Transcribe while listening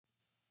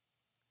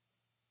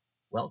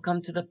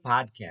Welcome to the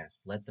podcast,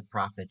 Let the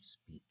Prophets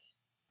Speak.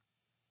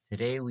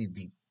 Today we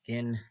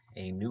begin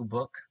a new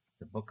book,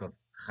 the book of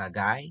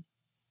Haggai.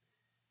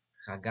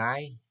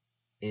 Haggai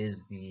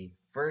is the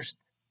first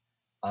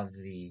of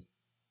the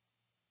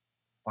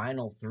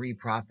final three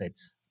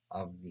prophets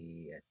of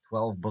the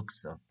 12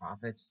 books of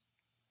prophets.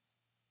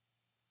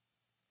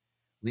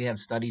 We have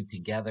studied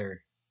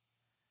together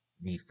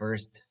the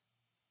first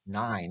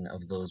 9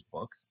 of those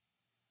books,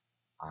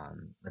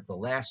 but the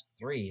last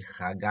three,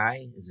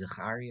 Haggai,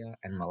 Zechariah,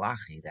 and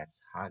Malachi,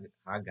 that's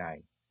Haggai,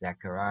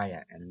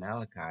 Zechariah, and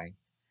Malachi.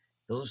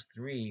 Those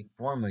three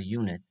form a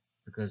unit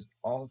because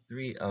all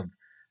three of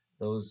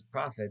those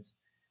prophets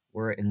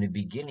were in the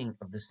beginning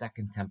of the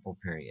Second Temple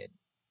period.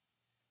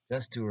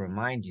 Just to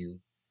remind you,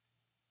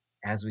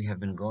 as we have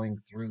been going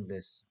through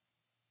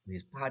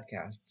these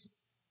podcasts,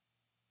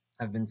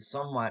 I've been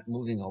somewhat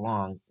moving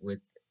along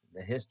with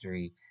the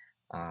history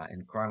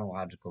in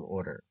chronological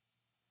order.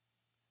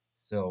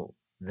 So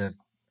the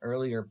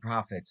earlier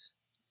prophets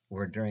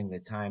were during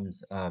the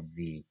times of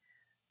the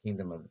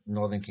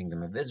northern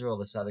kingdom of Israel,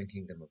 the southern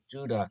kingdom of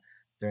Judah,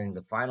 during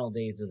the final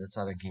days of the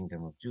southern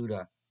kingdom of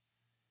Judah.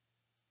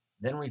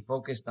 Then we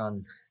focused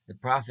on the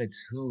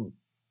prophets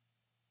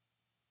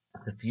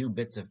the few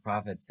bits of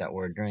prophets that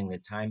were during the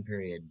time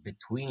period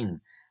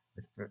between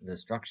the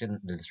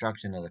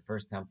destruction of the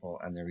first temple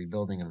and the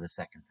rebuilding of the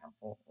second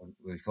temple.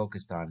 We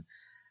focused on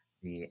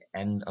the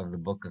end of the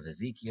book of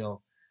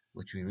Ezekiel,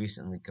 which we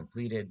recently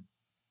completed,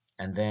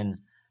 and then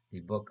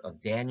the book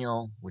of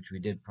Daniel, which we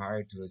did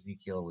prior to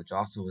Ezekiel, which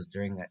also was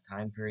during that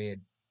time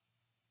period,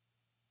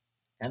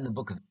 and the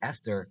book of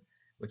Esther,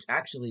 which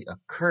actually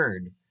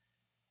occurred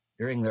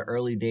during the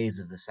early days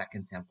of the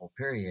Second Temple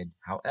period.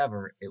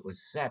 However, it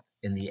was set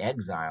in the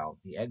exile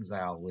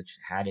which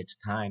had its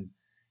time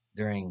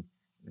during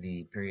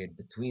the period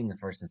between the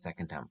First and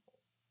Second Temple.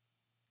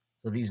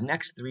 So these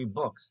next three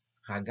books,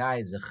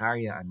 Haggai,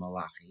 Zechariah, and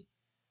Malachi,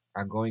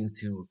 are going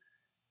to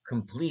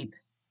complete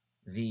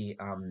the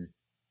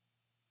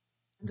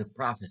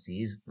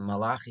prophecies,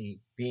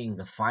 Malachi being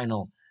the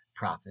final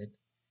prophet,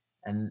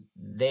 and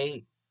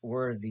they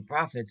were the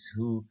prophets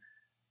who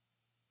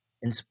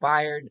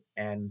inspired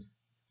and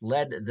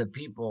led the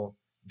people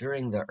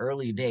during the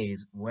early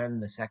days when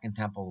the Second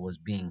Temple was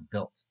being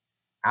built.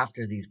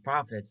 After these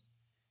prophets,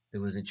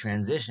 there was a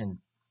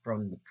transition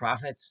from the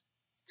prophets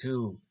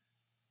to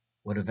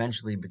what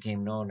eventually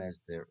became known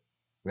as the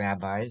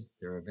rabbis,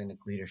 the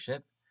rabbinic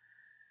leadership.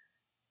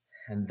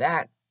 And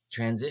that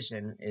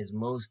transition is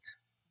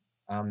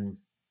um,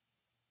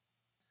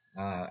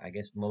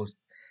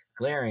 most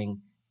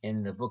glaring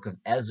in the book of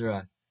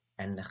Ezra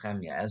and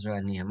Nehemiah, Ezra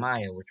and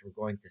Nehemiah, which we're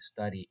going to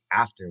study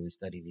after we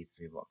study these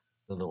three books.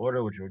 So the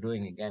order which we're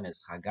doing again is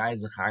Haggai,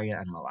 Zechariah,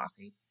 and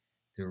Malachi,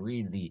 to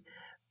read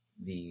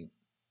the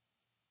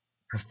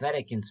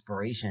prophetic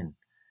inspiration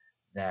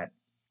that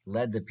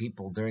led the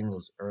people during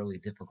those early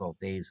difficult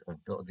days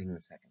of building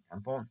the second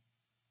temple.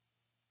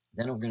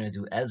 Then we're going to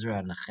do Ezra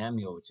and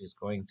Nehemiah, which is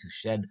going to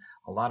shed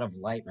a lot of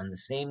light on the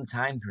same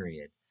time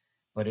period,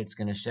 but it's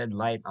going to shed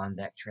light on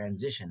that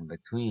transition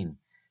between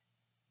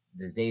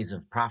the days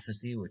of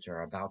prophecy, which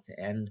are about to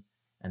end,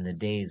 and the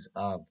days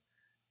of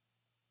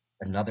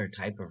another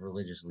type of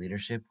religious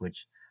leadership,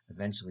 which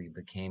eventually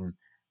became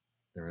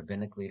the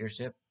rabbinic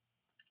leadership.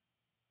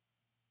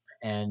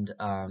 And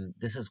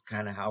this is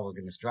kind of how we're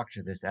going to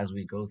structure this as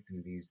we go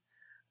through these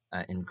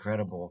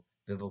incredible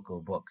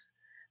biblical books.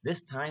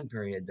 This time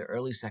period, the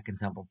early Second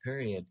Temple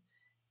period,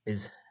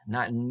 is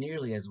not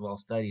nearly as well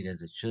studied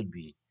as it should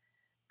be.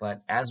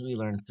 But as we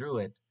learn through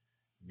it,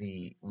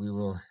 we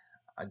will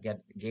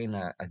gain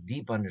a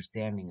deep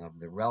understanding of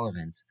the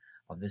relevance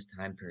of this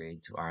time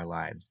period to our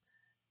lives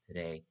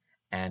today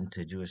and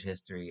to Jewish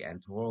history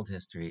and to world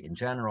history in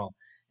general,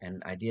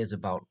 and ideas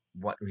about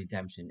what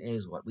redemption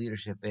is, what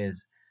leadership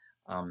is,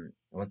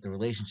 what the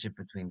relationship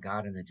between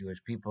God and the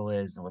Jewish people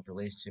is, and what the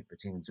relationship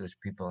between the Jewish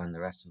people and the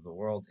rest of the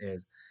world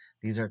is.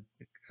 These are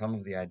some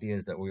of the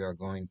ideas that we are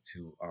going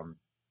to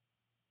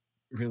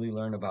really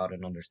learn about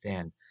and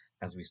understand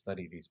as we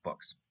study these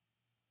books.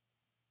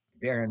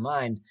 Bear in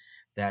mind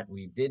that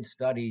we've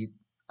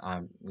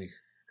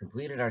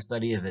completed our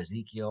study of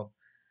Ezekiel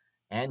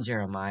and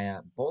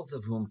Jeremiah, both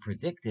of whom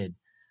predicted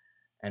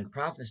and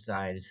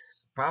prophesied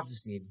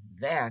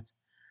that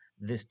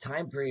this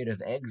time period of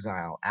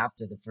exile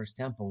after the first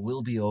temple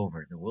will be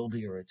over. There will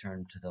be a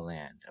return to the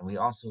land. And we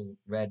also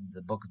read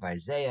the book of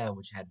Isaiah,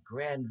 which had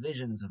grand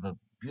visions of a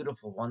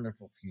beautiful,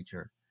 wonderful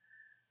future.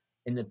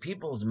 In the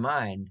people's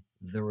mind,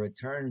 the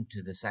return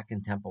to the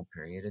second temple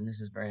period, and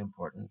this is very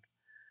important,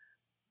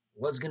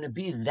 was going to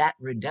be that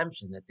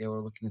redemption that they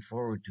were looking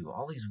forward to.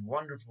 All these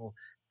wonderful,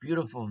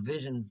 beautiful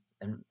visions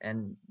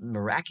and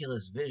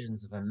miraculous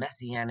visions of a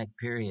messianic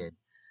period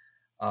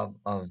of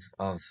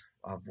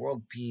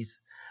world peace,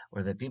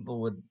 where the people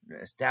would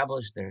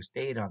establish their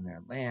state on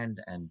their land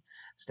and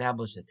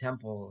establish a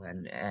temple,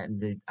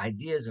 and the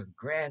ideas of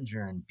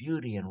grandeur and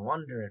beauty and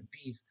wonder and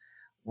peace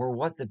were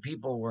what the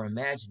people were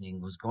imagining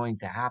was going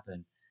to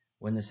happen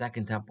when the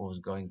second temple was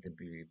going to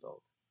be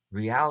rebuilt.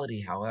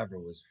 Reality, however,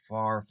 was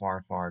far,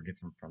 far, far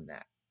different from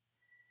that.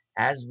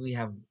 As we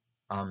have,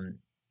 um,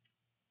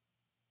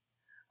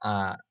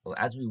 uh,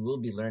 as we will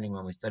be learning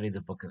when we study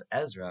the book of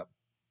Ezra,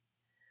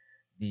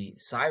 the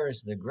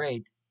Cyrus the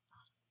Great,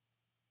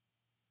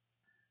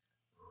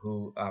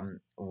 who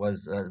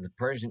was the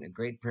Persian, a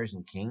great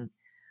Persian king,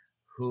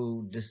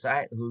 who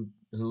decide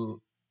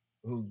who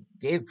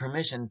gave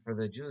permission for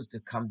the Jews to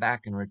come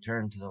back and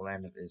return to the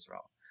land of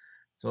Israel.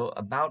 So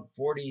about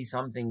 40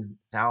 something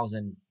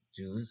thousand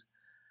Jews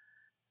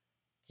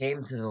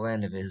came to the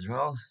land of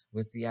Israel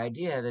with the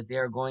idea that they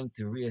are going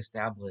to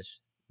reestablish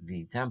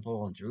the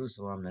temple in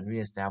Jerusalem and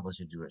reestablish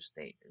a Jewish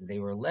state. And they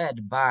were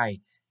led by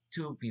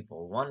two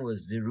people. One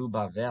was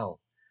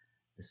Zerubbabel,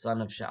 the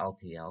son of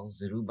Shealtiel.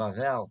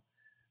 Zerubbabel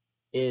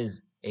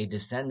is a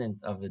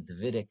descendant of the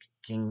Davidic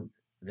king,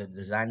 the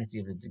dynasty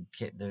of the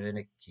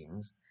Davidic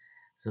kings.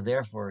 So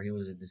therefore, he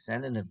was a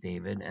descendant of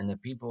David, and the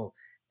people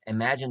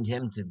imagined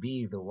him to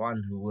be the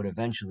one who would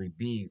eventually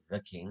be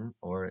the king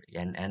or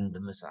and the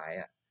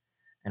Messiah.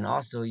 And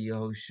also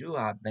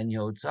Yehoshua ben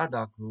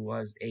Yehotzadok, who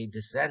was a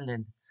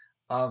descendant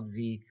of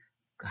the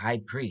high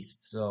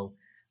priest. So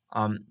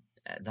um,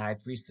 the high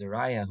priest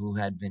Zariah, who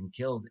had been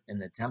killed in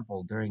the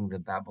temple during the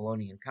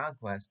Babylonian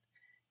conquest,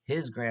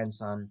 his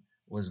grandson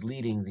was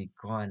leading the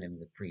Kohanim,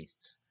 the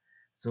priests.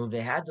 So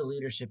they had the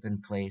leadership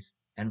in place,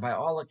 and by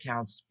all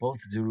accounts,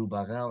 both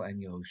Zerubbabel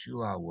and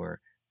Yehoshua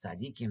were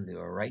tzaddikim, they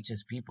were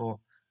righteous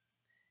people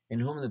in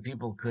whom the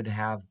people could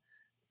have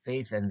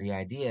faith and the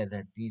idea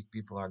that these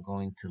people are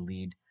going to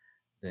lead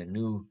the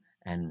new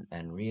and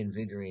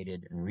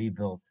reinvigorated and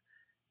rebuilt,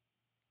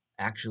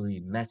 actually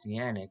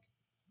messianic,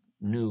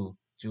 new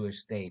Jewish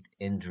state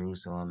in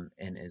Jerusalem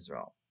in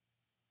Israel.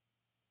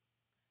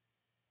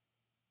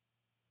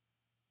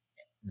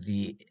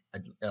 The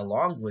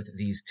Along with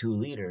these two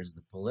leaders,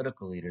 the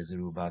political leader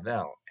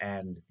Zerubbabel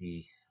and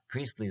the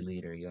priestly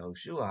leader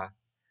Yehoshua,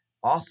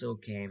 also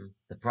came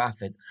the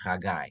prophet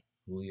Haggai,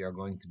 who we are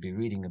going to be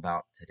reading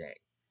about today.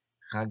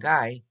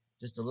 Haggai,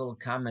 just a little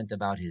comment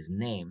about his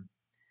name.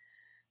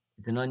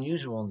 It's an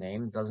unusual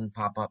name, doesn't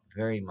pop up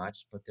very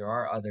much, but there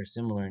are other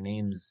similar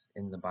names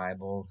in the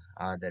Bible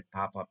that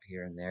pop up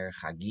here and there,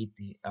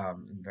 Chagiti,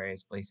 in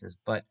various places.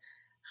 But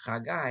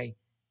Chagai,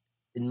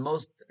 in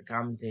most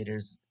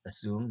commentators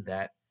assume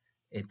that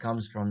it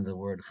comes from the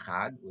word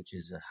Chag, which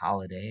is a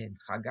holiday, and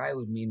Chagai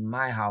would mean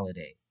my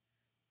holiday,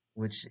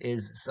 which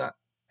is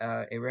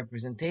a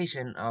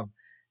representation of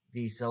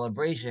the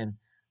celebration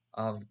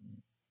of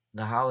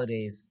the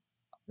holidays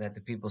that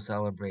the people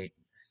celebrate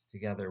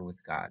together with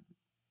God.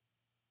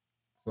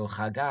 So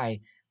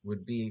Chagai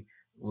would be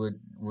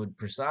would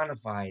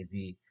personify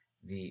the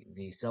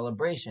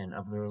celebration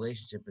of the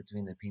relationship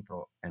between the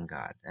people and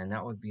God, and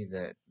that would be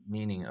the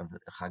meaning of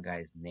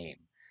Chaggai's name.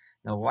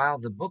 Now, while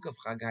the book of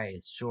Chagai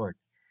is short,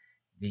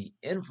 the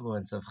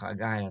influence of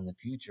Chagai on the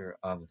future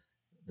of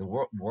the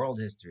world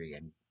history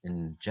and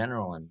in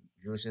general and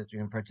Jewish history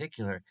in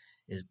particular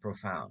is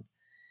profound.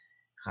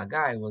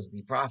 Chagai was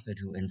the prophet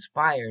who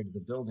inspired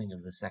the building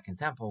of the Second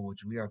Temple,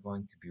 which we are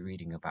going to be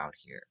reading about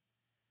here.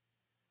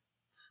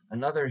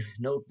 Another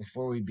note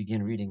before we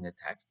begin reading the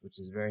text, which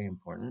is very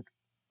important,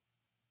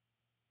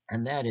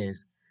 and that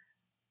is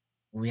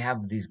we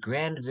have these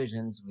grand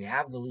visions, we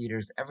have the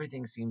leaders,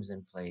 everything seems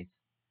in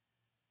place,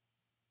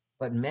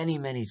 but many,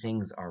 many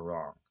things are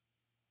wrong.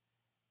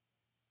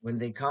 When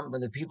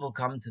the people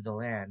come to the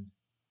land,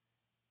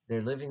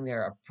 they're living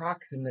there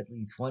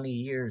approximately 20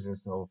 years or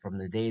so from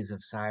the days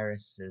of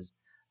Cyrus's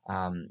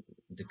um,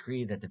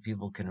 decree that the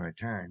people can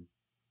return,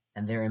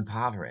 and they're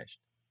impoverished.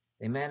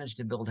 They manage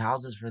to build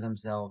houses for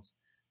themselves,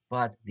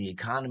 but the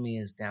economy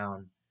is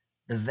down.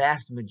 The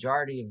vast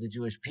majority of the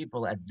Jewish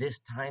people at this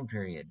time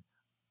period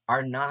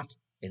are not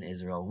in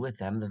Israel with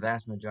them. The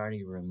vast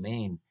majority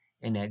remain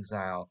in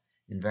exile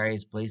in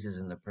various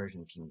places in the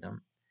Persian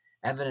kingdom.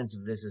 Evidence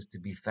of this is to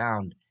be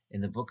found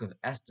in the book of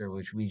Esther,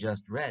 which we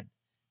just read.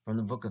 From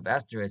the book of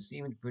Esther, it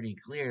seemed pretty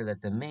clear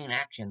that the main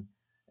action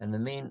and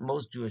the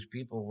most Jewish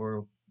people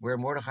were where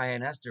Mordecai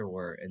and Esther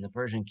were in the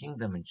Persian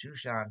kingdom in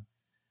Shushan.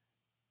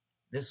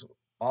 This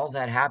all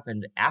that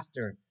happened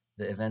after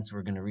the events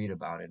we're going to read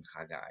about in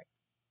Haggai.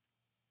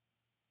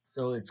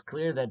 So it's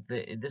clear that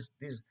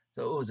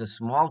so it was a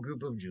small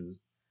group of Jews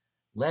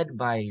led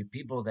by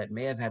people that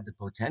may have had the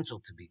potential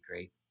to be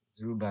great,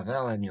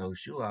 Zerubbabel and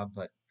Yehoshua,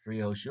 but for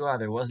Yehoshua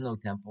there was no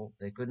temple.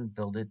 They couldn't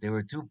build it. They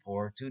were too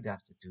poor, too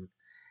destitute.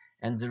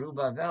 And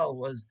Zerubbabel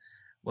was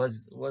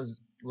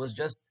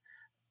just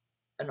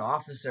an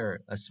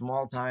officer, a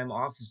small-time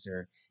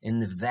officer in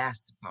the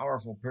vast,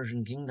 powerful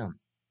Persian kingdom.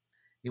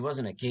 He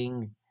wasn't a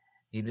king.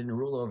 He didn't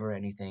rule over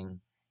anything.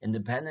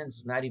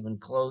 Independence, not even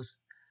close.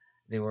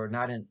 They were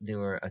not in. They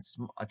were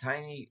a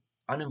tiny,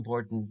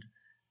 unimportant.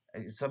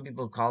 Some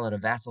people call it a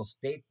vassal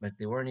state, but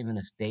they weren't even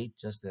a state.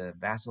 Just a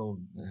vassal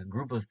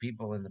group of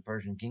people in the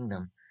Persian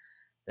kingdom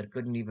that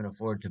couldn't even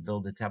afford to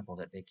build the temple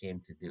that they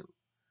came to do.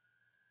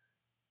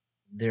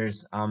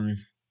 There's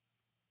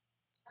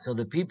So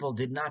the people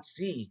did not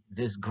see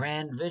this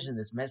grand vision,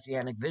 this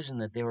messianic vision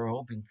that they were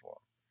hoping for,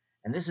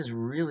 and this is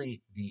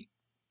really the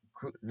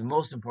the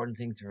most important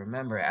thing to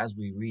remember as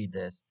we read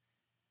this,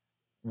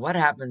 what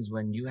happens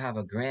when you have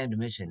a grand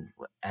mission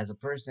as a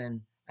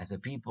person, as a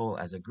people,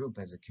 as a group,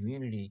 as a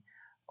community?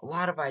 A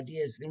lot of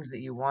ideas, things that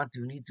you want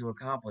to need to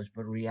accomplish,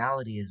 but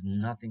reality is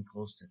nothing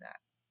close to that.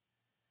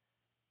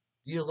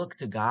 You look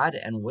to God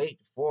and wait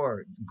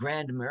for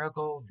grand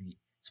miracle, the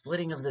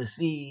splitting of the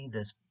sea,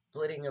 the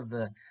splitting of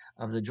the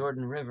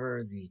Jordan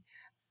River, the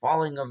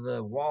falling of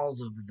the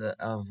walls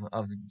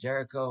of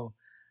Jericho,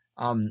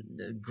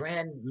 the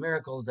grand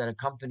miracles that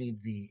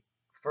accompanied the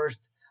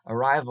first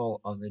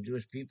arrival of the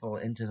Jewish people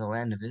into the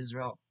land of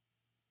Israel?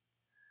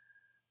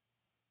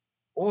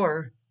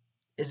 Or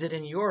is it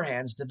in your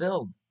hands to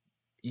build?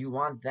 You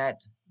want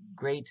that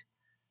great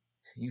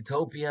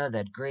utopia,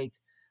 that great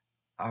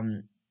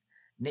um,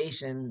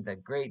 nation,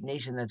 that great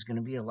nation that's going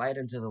to be a light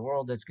unto the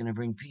world, that's going to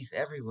bring peace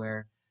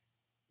everywhere.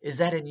 Is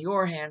that in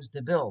your hands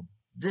to build?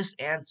 This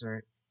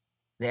answer,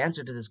 the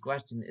answer to this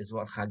question is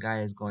what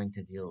Haggai is going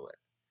to deal with.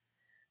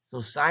 So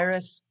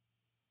Cyrus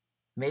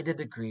made a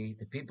decree,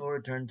 the people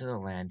returned to the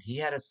land. He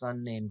had a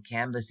son named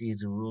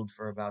Cambyses who ruled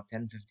for about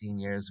 10, 15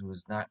 years, who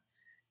was not,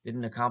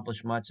 didn't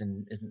accomplish much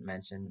and isn't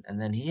mentioned. And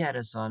then he had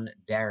a son,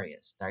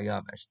 Darius,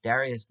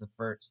 Darius the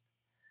first,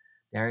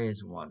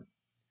 Darius one.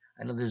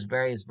 I know there's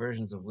various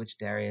versions of which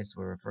Darius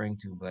we're referring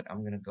to, but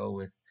I'm going to go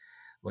with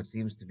what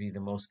seems to be the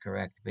most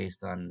correct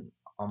based on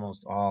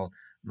almost all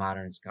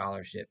modern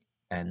scholarship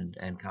and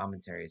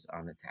commentaries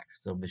on the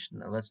text. So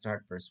let's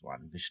start verse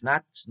 1.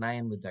 Bishnat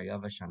Shnayim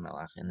l'Daryavesh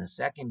HaMelech, in the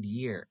second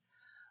year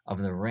of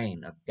the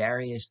reign of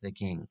Darius the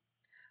king,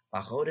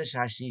 Bachodesh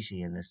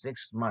Hashishi, in the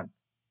 6th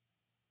month.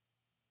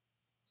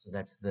 So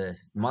that's the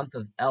month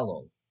of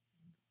Elul,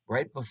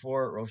 right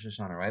before Rosh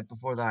Hashanah, right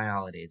before the high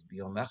holidays.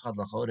 B'yom echad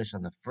l'chodesh,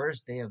 on the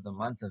first day of the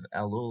month of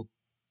Elul,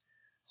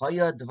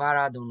 Hoya Dvar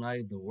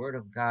Adonai, the word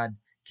of God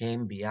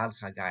came Biad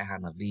Chagai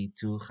Hanavi,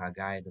 to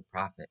Chagai the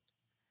prophet.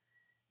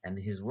 And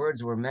his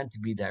words were meant to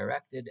be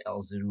directed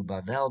El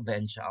Zerubbabel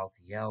ben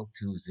Shealtiel,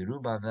 to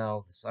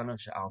Zerubbabel, the son of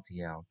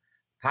Shealtiel,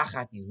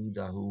 Pachat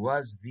Yehuda, who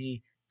was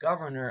the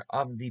governor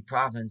of the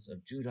province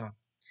of Judah.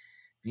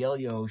 Biel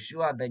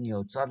Yehoshua ben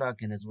Yehotzadak,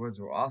 and his words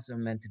were also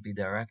meant to be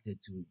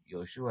directed to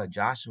Yoshua,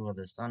 Joshua,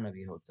 the son of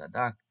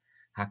Yehotzadak,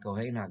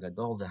 HaKohen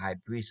HaGadol, the high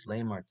priest,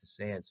 Lamar, to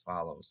say as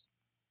follows.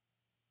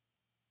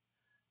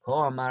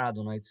 So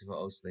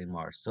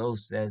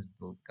says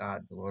the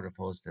God, the Lord of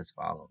hosts, as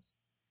follows.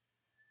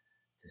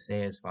 To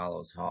say as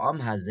follows.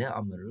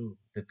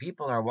 The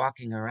people are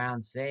walking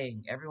around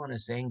saying, everyone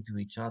is saying to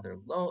each other,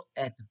 Lo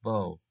et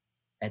bo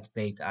et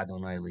beit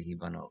Adonai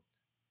lihibanot.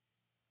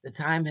 The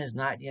time has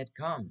not yet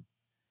come,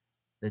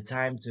 the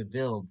time to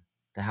build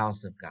the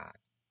house of God.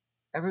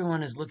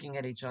 Everyone is looking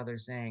at each other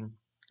saying,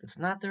 it's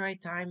not the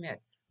right time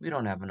yet. We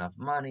don't have enough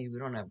money. We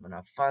don't have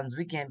enough funds.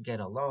 We can't get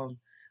a loan.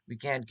 We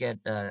can't get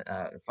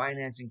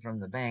financing from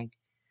the bank.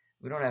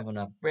 We don't have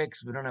enough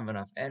bricks. We don't have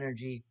enough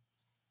energy.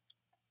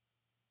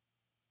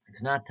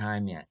 It's not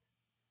time yet.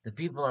 The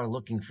people are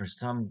looking for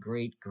some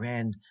great,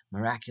 grand,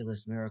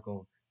 miraculous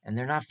miracle, and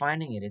they're not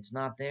finding it. It's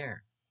not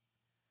there.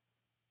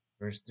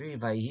 Verse 3,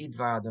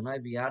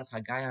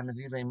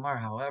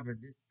 however,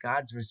 this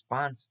God's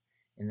response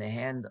in the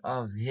hand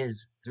of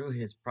through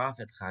his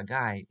prophet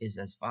Haggai is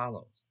as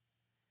follows.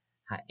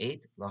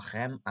 Ha'et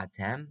lochem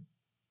atem.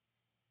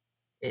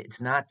 It's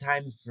not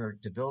time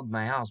to build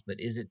my house, but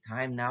is it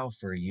time now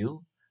for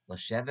you?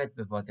 L'shevet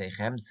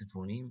bevotechem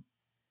sifunim,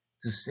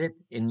 to sit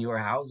in your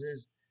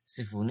houses,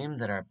 sifunim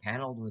that are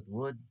paneled with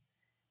wood.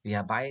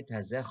 V'habayit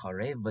hazeh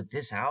charev, but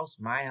this house,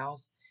 my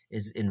house,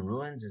 is in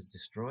ruins, is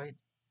destroyed.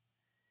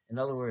 In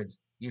other words,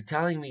 you're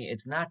telling me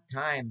it's not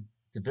time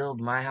to build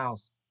my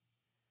house.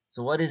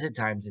 So what is it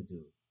time to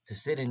do? To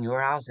sit in your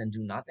house and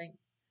do nothing?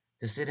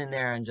 To sit in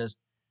there and just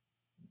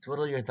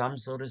twiddle your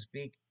thumbs, so to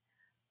speak,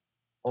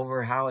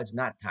 over how it's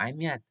not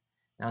time yet?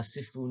 Now,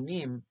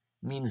 sifunim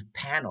means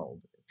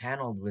paneled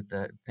with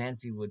the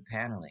fancy wood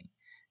paneling.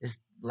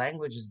 This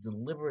language is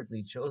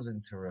deliberately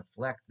chosen to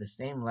reflect the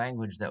same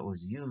language that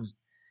was used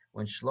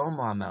when Shlomo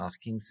HaMelech,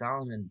 King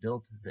Solomon,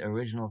 built the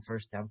original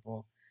first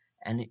temple.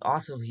 And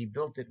he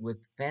built it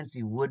with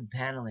fancy wood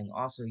paneling,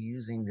 also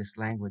using this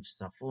language,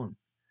 safun.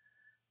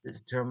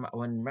 This term,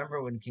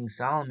 remember when King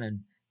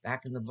Solomon,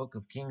 back in the book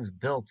of Kings,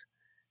 built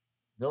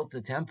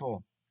the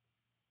temple,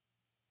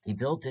 he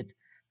built it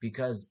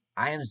because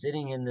I am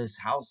sitting in this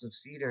house of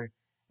cedar,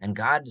 and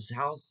God's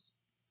house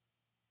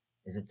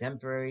is a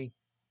temporary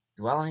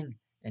dwelling,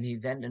 and he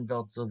then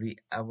built. So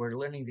we're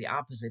learning the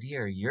opposite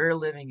here. You're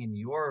living in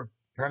your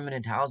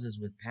permanent houses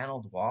with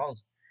paneled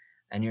walls,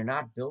 and you're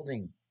not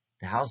building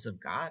the house of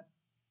God.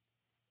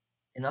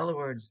 In other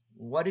words,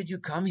 what did you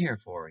come here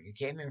for? You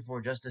came here for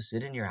just to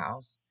sit in your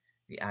house?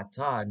 The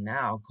atah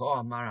now, ko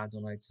amar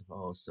Adonai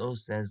Tzvaot, so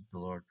says the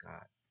Lord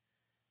God.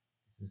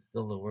 This is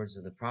still the words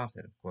of the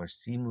prophet, of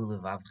course. Simu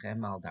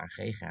levavchem al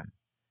darchechem.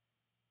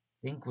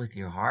 Think with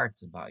your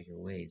hearts about your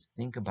ways.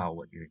 Think about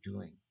what you're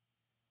doing.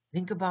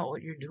 Think about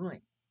what you're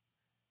doing.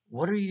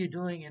 What are you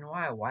doing and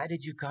why? Why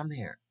did you come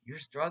here? You're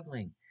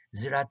struggling.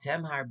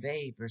 Ziratem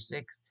harbe, verse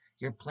 6.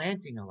 You're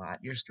planting a lot.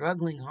 You're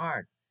struggling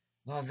hard.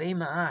 Vavei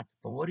ma'at.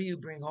 But what do you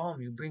bring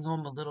home? You bring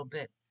home a little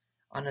bit.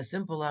 On a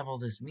simple level,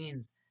 this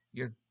means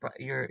your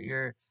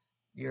your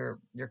your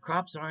your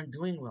crops aren't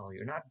doing well.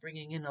 You're not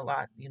bringing in a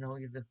lot.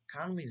 The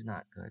economy's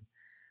not good.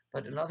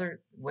 But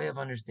another way of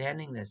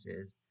understanding this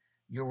is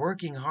you're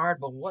working hard,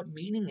 but what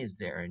meaning is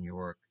there in your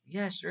work?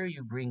 Yeah, sure,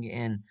 you bring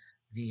in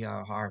the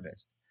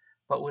harvest,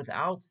 but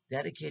without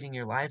dedicating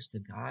your lives to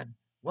God,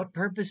 what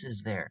purpose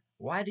is there?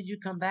 Why did you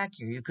come back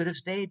here? You could have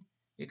stayed.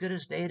 You could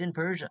have stayed in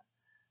Persia.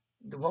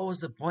 What was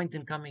the point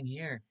in coming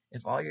here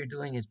if all you're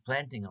doing is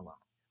planting a lot?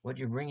 What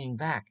you're bringing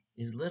back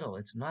is little,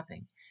 it's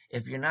nothing.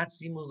 If you're not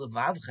simu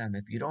levavchem,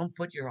 if you don't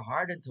put your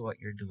heart into what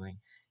you're doing,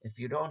 if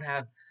you don't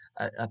have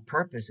a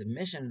purpose, a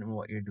mission in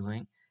what you're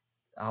doing,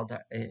 al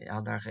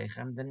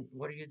darchechem, then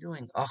what are you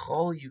doing?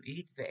 Achol, you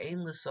eat,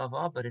 ve'ein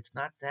l'sava, but it's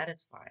not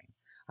satisfying.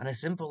 On a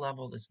simple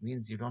level, this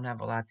means you don't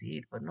have a lot to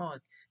eat, but no,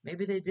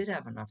 maybe they did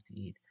have enough to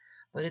eat.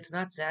 But it's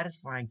not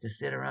satisfying to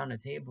sit around a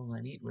table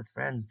and eat with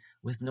friends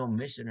with no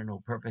mission or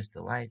no purpose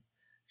to life.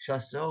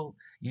 Shaso,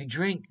 you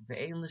drink,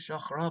 ve'ein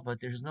l'shachra, but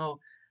there's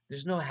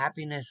no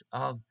happiness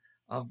of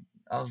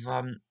of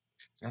um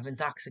of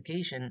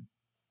intoxication.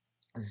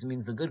 This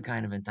means the good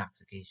kind of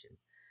intoxication.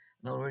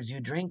 In other words, you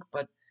drink,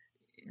 but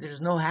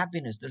there's no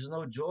happiness, there's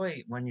no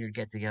joy when you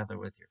get together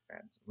with your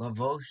friends.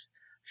 Lavosh,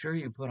 sure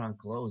you put on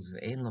clothes,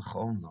 ein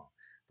lechom no,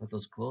 but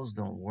those clothes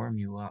don't warm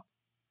you up.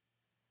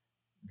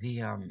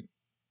 The um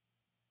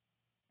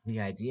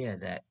the idea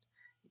that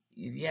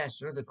yeah,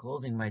 sure the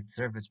clothing might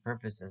serve its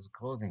purpose as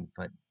clothing,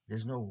 but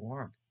there's no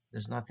warmth.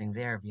 There's nothing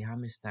there.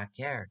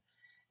 V'hamistaker.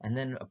 And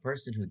then a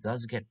person who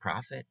does get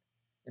profit,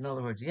 in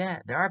other words,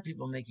 yeah, there are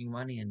people making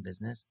money in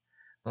business,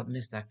 but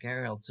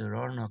mistaker el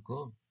tzoror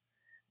nakuv,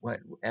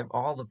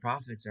 all the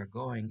profits are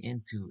going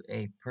into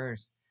a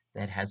purse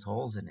that has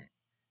holes in it.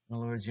 In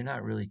other words, you're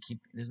not really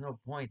there's no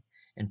point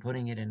in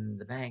putting it in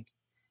the bank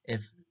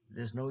if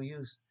there's no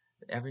use.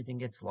 Everything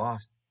gets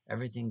lost.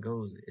 Everything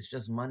goes. It's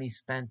just money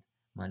spent,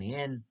 money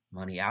in,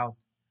 money out.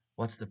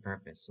 What's the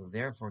purpose? So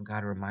therefore,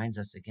 God reminds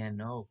us again,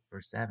 no,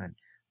 verse 7.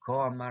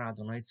 Ko amar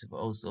Adonai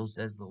Tzvaot, so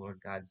says the Lord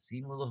God,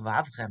 Simu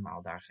levavchem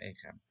al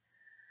darchechem.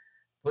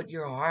 Put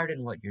your heart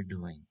in what you're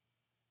doing.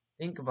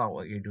 Think about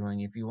what you're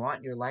doing. If you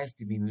want your life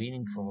to be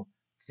meaningful,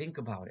 think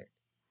about it.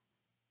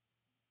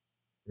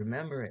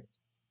 Remember it.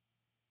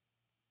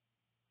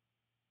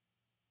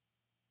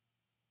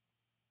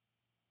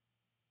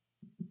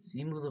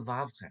 Simu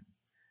levavchem.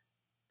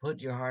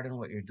 Put your heart in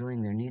what you're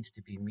doing. There needs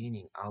to be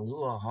meaning.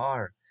 Alu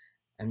ahar.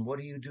 And what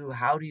do you do?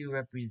 How do you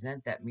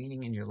represent that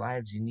meaning in your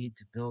lives? You need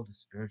to build a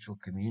spiritual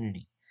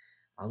community.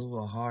 Alu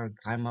ahar,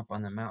 climb up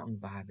on the mountain,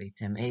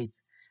 Bahavetem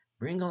eitz.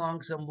 Bring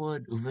along some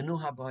wood, uvenu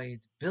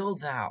habayit, build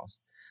the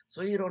house.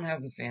 So you don't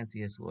have the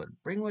fanciest wood.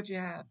 Bring what you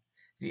have.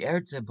 The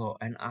ertzebo,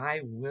 and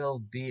I will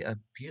be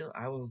appeal.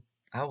 I will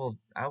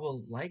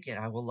like it.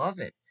 I will love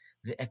it.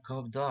 The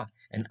ekovda,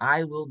 and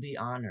I will be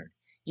honored.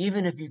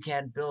 Even if you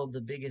can't build the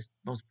biggest,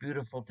 most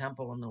beautiful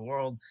temple in the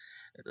world,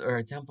 or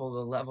a temple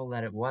the level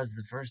that it was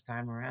the first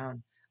time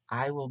around,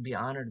 I will be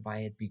honored by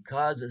it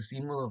because of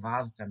Simul of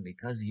Avchem,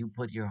 because you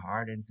put your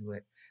heart into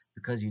it,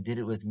 because you did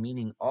it with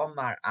meaning.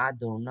 Omar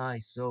Adonai,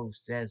 so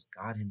says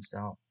God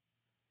Himself.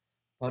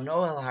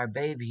 Pano el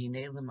harbe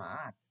v'hinei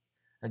lema'at.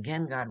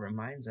 Again, God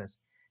reminds us,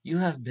 you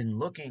have been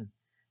looking,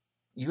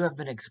 you have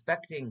been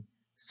expecting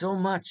so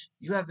much,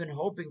 you have been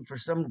hoping for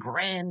some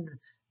grand,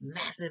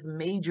 massive,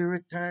 major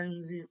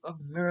returns of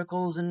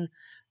miracles and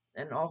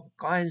all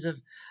kinds of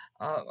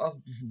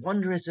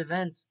wondrous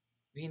events.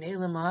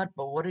 But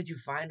what did you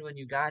find when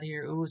you got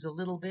here? It was a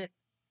little bit.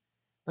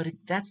 But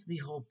that's the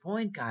whole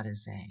point, God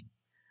is saying.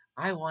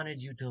 I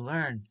wanted you to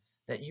learn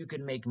that you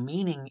can make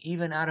meaning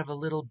even out of a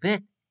little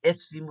bit if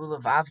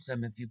simulav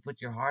avchem, if you put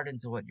your heart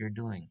into what you're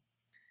doing.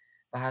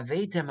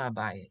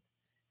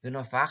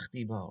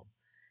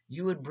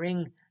 You would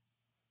bring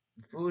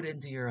food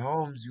into your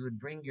homes, you would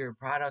bring your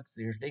products,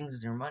 your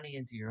things, your money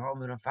into your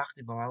home, and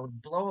I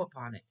would blow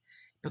upon it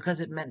because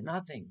it meant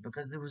nothing,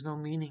 because there was no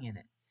meaning in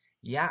it.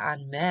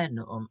 Ya'an men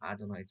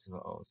Adonai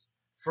Tzvaos.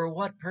 For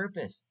what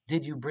purpose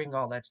did you bring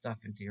all that stuff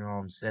into your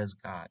home, says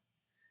God?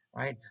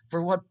 Right?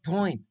 For what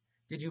point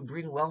did you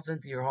bring wealth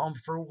into your home?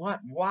 For what?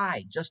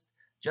 Why? Just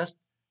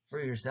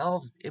for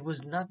yourselves? It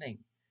was nothing.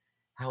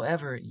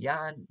 However,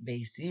 Yan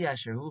Beisi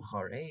Asheru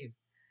Charev,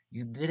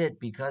 you did it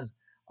because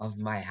of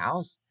my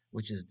house,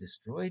 which is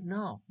destroyed?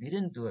 No, you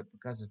didn't do it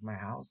because of my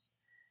house.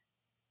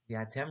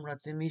 Yatem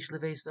Ratzim Ish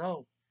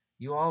Leveso.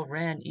 You all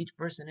ran each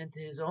person into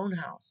his own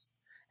house.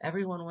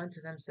 Everyone went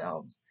to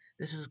themselves.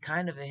 This is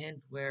kind of a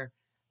hint where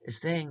it's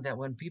saying that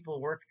when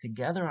people work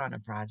together on a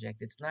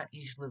project, it's not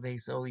Ish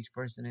Leveso, each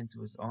person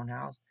into his own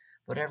house,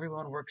 but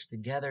everyone works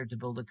together to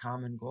build a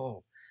common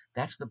goal.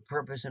 That's the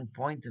purpose and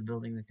point of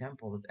building the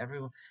temple. That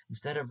everyone,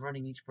 instead of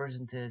running each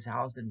person to his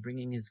house and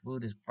bringing his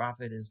food, his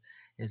profit,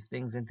 his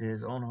things into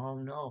his own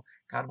home, no.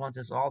 God wants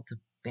us all to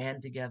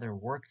band together,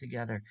 work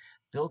together,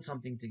 build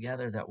something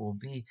together that will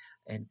be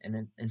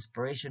an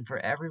inspiration for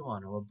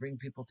everyone. It will bring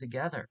people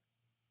together.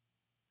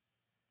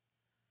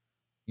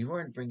 You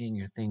weren't bringing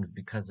your things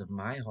because of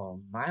my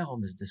home. My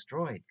home is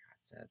destroyed.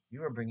 says.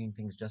 You are bringing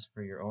things just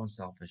for your own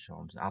selfish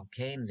homes. Al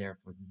Kain,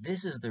 therefore,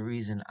 this is the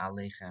reason,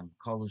 Aleichem,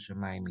 Kolu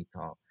Shemayim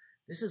Ital.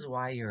 This is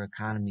why your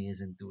economy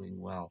isn't doing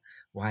well,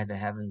 why the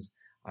heavens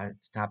are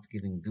stopped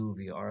giving dew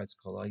via Aretz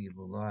Kol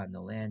Yivullah, and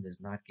the land is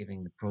not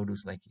giving the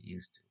produce like it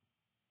used to.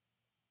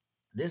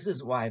 This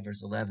is why,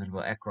 verse 11,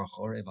 "Va'ekra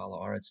chorev ala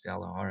aretz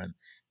v'ala harim."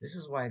 This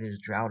is why there's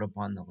drought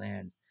upon the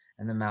lands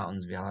and the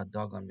mountains, v'ala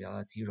dagon,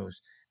 v'ala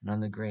tiros, and on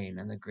the grain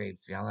and the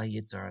grapes, v'ala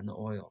yitzar, and the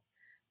oil,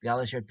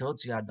 v'ala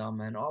shertotzi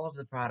adam, and all of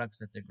the products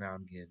that the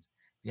ground gives,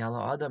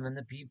 v'ala adam, and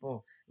the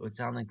people. It would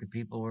sound like the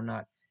people were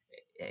not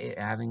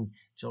having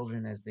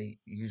children as they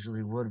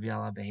usually would,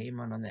 v'ala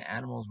beheman, on the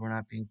animals were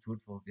not being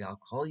fruitful, v'ala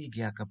kol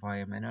yigia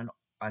kapayim,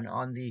 and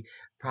on the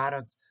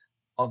products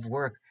of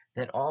work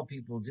that all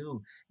people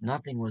do,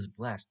 nothing was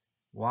blessed.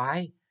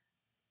 Why?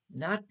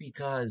 Not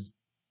because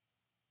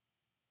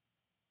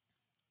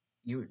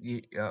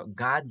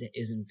God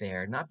isn't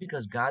there, not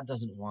because God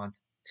doesn't want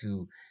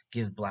to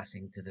give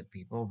blessing to the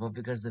people, but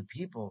because the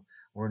people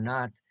were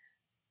not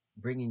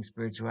bringing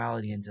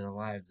spirituality into their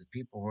lives. The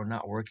people were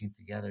not working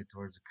together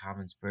towards a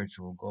common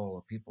spiritual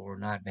goal. The people were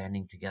not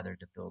banding together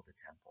to build the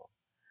temple.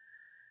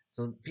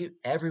 So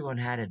everyone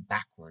had it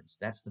backwards.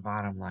 That's the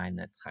bottom line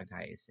that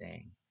Chagai is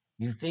saying.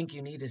 You think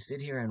you need to sit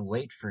here and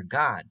wait for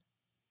God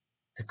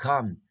to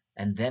come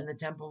and then the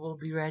temple will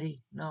be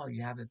ready? No,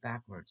 you have it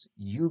backwards.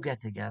 You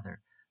get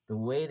together. The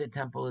way the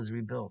temple is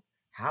rebuilt.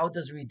 How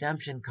does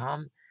redemption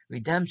come?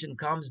 Redemption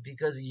comes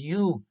because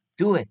you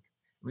do it.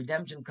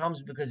 Redemption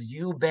comes because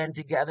you band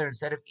together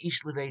instead of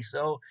ish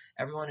so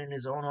everyone in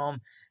his own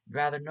home.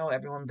 Rather, no,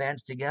 everyone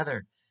bands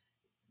together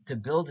to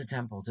build a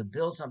temple, to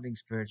build something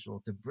spiritual,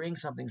 to bring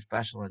something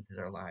special into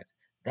their lives.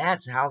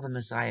 That's how the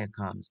Messiah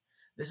comes.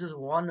 This is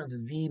one of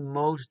the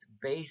most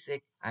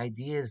basic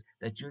ideas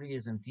that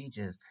Judaism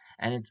teaches,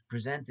 and it's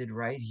presented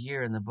right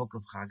here in the book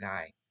of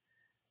Haggai.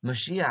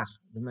 Mashiach,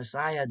 the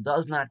Messiah,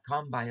 does not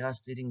come by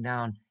us sitting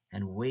down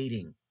and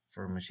waiting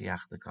for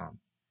Mashiach to come.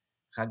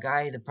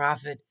 Haggai, the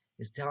prophet,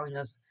 is telling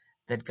us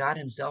that God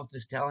Himself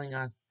is telling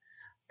us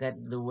that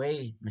the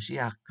way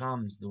Mashiach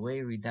comes, the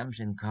way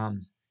redemption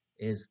comes,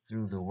 is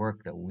through the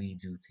work that we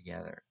do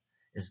together,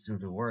 is through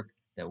the work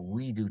that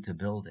we do to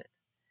build it.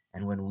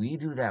 And when we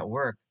do that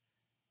work,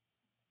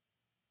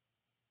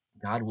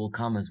 God will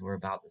come, as we're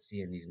about to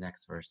see in these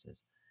next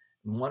verses.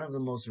 One of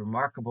the most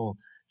remarkable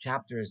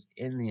chapters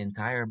in the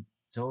entire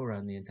Torah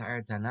and the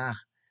entire Tanakh.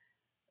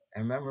 I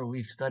remember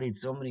we've studied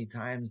so many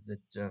times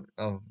that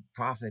of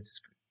prophets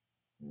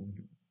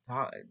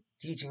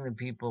teaching the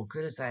people,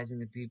 criticizing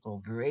the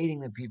people,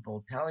 berating the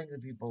people, telling the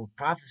people,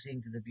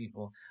 prophesying to the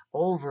people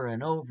over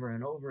and over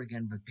and over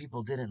again, but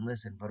people didn't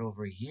listen. But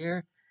over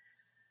here,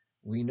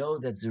 we know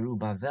that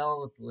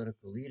Zerubbabel, the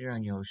political leader,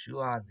 and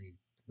Yoshua,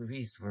 the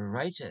priest, were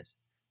righteous.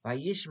 By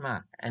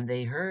Yishma, and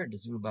they heard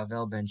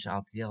Zerubbabel ben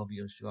Shaltiel,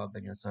 Yoshua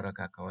ben Yosadak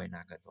HaKohen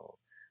HaGadol.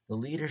 The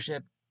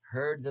leadership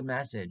heard the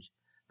message.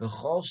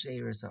 B'chol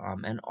she'ir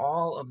sa'am, and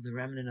all of the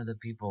remnant of the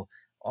people,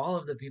 all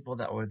of the people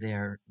that were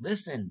there,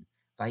 listened.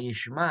 By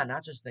Yishma,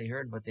 not just they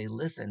heard, but they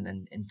listened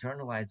and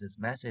internalized this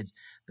message.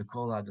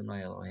 B'kol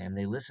Adonai Elohim,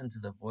 they listened to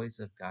the voice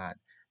of God,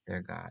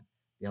 their God.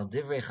 Yel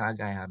divrei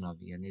Chagai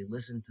Hanavi, and they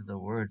listened to the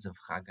words of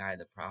Chagai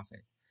the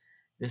prophet.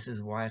 This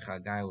is why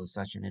Chagai was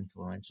such an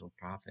influential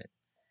prophet,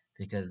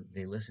 because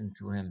they listened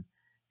to him.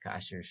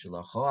 Kasher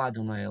Shalacho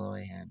Adonai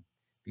Elohim,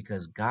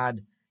 because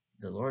God,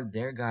 the Lord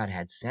their God,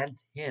 had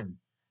sent him.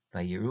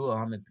 By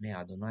Yeruah Mipnei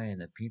Adonai,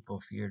 and the people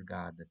feared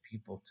God. The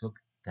people took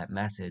that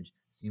message.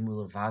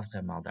 Simu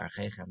levavchem al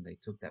darchechem. They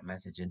took that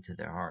message into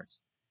their hearts.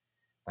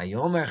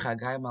 Vayomer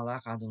Chagai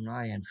Malach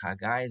Adonai, and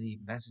Chagai, the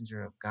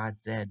messenger of God,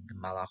 said,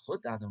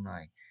 Malachut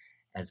Adonai,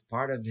 as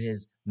part of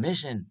his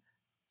mission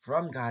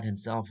from God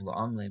Himself,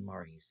 La'am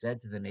Lemar, he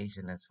said to the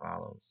nation as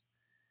follows: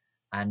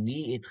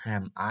 Ani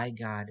itchem, I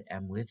God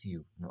am with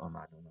you, Noam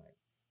Adonai.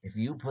 If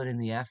you put in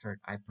the effort,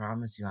 I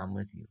promise you I'm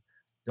with you.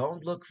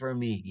 Don't look for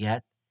me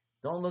yet.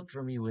 Don't look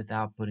for me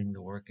without putting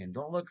the work in.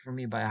 Don't look for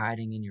me by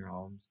hiding in your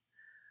homes.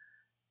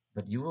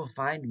 But you will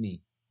find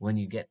me when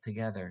you get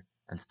together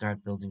and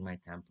start building my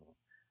temple.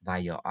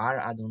 Vayoar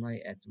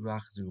Adonai et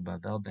ruach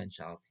Zerubbabel ben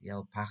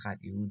Shaltiel pachat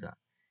Yehuda.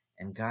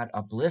 And God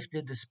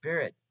uplifted the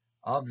spirit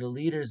of the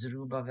leader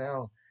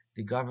Zerubbabel,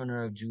 the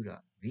governor of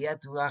Judah.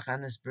 Viet ruach,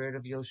 and the spirit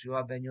of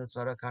Yoshua ben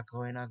Yotzarek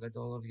HaKohen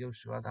HaGadol, of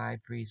Yoshua the high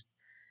priest.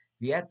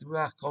 Viet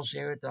ruach kol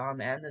sheret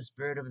ha'am, and the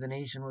spirit of the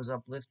nation was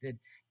uplifted.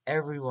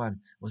 Everyone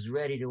was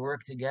ready to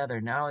work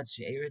together. Now it's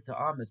sheret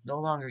ha'am. It's no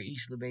longer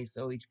ish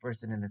lebeso, each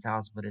person in his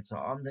house, but it's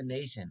ha'am, the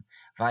nation.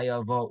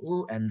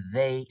 Vayavo'u, and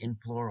they in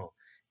plural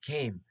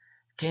came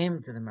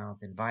to the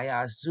mountain.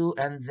 Vayasu,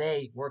 and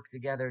they worked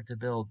together to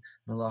build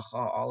melacha,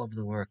 all of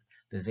the work.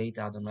 Beveit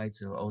Adonai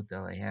Tzvaot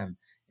Elohem,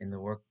 in the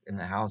work in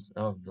the house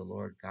of the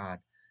Lord God,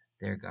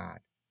 their God.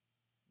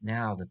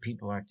 Now the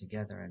people are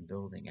together and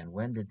building. And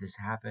when did this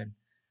happen?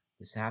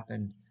 This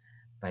happened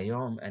by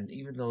Yom, and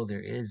even though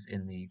there is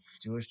in the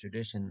Jewish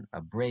tradition a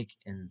break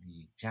in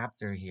the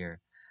chapter here,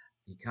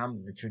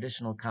 the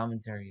traditional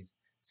commentaries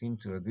seem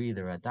to agree,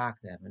 the Radak,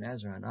 the Ibn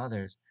Ezra, and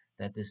others,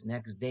 that this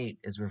next date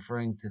is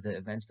referring to the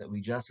events that we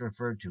just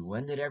referred to.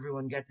 When did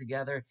everyone get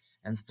together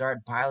and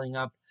start piling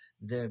up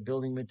the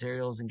building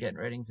materials and getting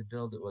ready to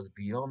build? It was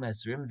Biyom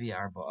Esrim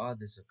V'Arba'ah.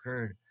 This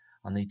occurred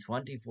on the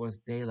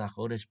 24th day,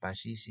 Lachodesh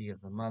Bashishi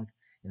of the month,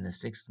 in the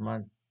sixth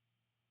month,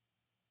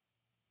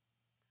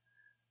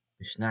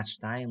 Bishnat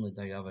Shtayim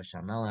L'Dayav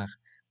Shamelech,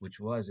 which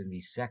was in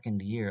the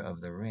second year of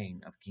the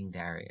reign of King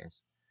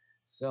Darius.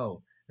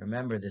 So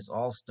remember, this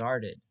all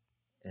started,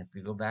 if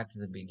we go back to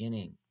the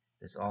beginning,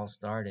 this all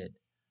started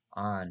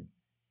on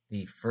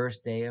the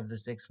first day of the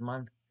sixth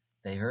month.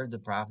 They heard the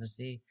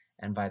prophecy,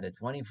 and by the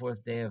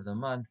 24th day of the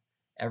month,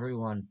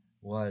 everyone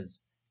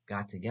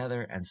got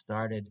together and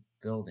started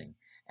building.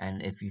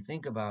 And if you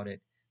think about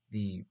it,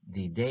 the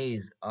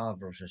days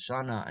of Rosh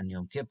Hashanah and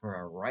Yom Kippur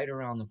are right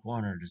around the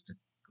corner, just a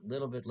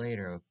little bit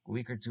later, a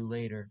week or two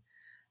later.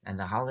 And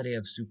the holiday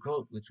of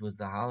Sukkot, which was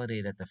the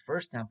holiday that the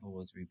first temple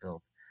was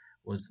rebuilt,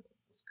 was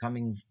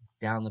coming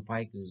down the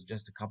pike. It was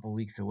just a couple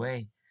weeks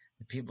away.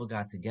 The people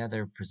got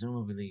together,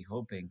 presumably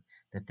hoping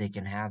that they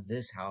can have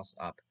this house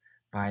up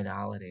by the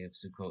holiday of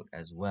Sukkot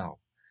as well.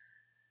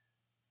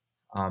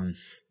 Um,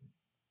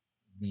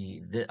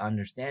 the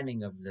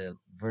understanding of the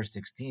verse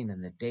 16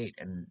 and the date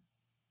and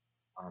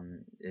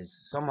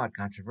is somewhat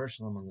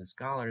controversial among the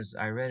scholars.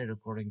 I read it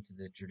according to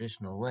the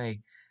traditional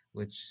way,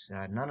 which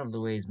none of the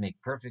ways make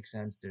perfect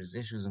sense. There's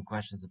issues and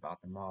questions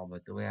about them all,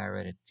 but the way I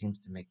read it seems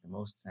to make the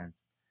most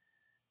sense.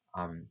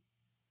 Um,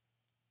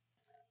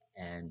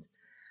 and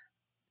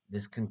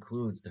this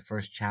concludes the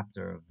first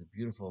chapter of the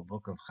beautiful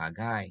book of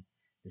Haggai.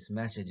 This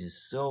message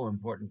is so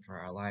important for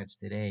our lives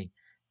today.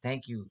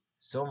 Thank you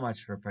so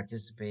much for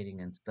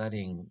participating and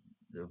studying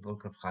the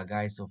book of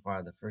Haggai so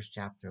far, the first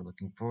chapter.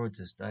 Looking forward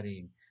to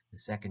studying the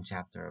second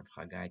chapter of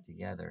Haggai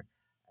together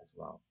as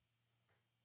well.